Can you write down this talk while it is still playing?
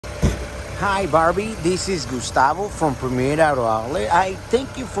Hi Barbie, this is Gustavo from Premier Auto Outlet. I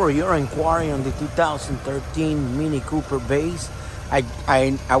thank you for your inquiry on the 2013 Mini Cooper base. I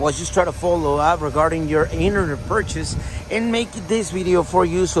was just trying to follow up regarding your internet purchase and make this video for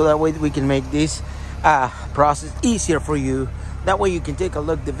you so that way we can make this process easier for you. That way you can take a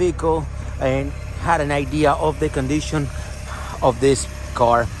look at the vehicle and had an idea of the condition of this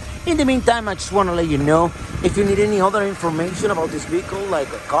car. In the meantime, I just want to let you know, if you need any other information about this vehicle, like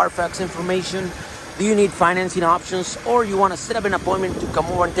a Carfax information, do you need financing options, or you want to set up an appointment to come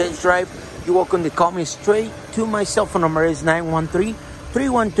over and test drive, you're welcome to call me straight to my cell phone number. Is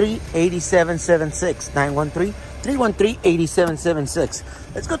 913-313-8776. 913-313-8776.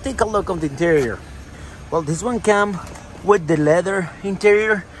 Let's go take a look on the interior. Well, this one comes with the leather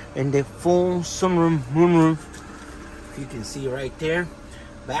interior and the full sunroof, moonroof. If you can see right there.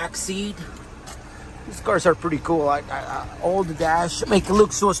 Back seat. These cars are pretty cool. All the dash make it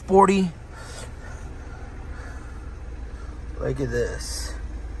look so sporty. Look at this.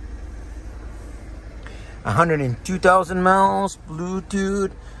 102,000 miles.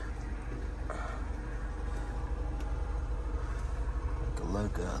 Bluetooth. Take a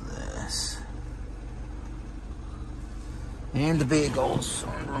look at this. And the big old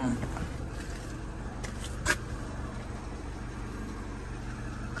sunroof.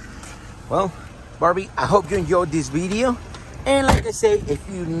 Well, Barbie, I hope you enjoyed this video. And like I say, if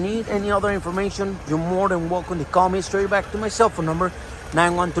you need any other information, you're more than welcome to call me straight back to my cell phone number,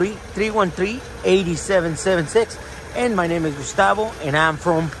 913-313-8776. And my name is Gustavo, and I'm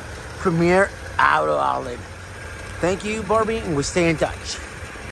from Premier Auto Outlet. Thank you, Barbie, and we stay in touch.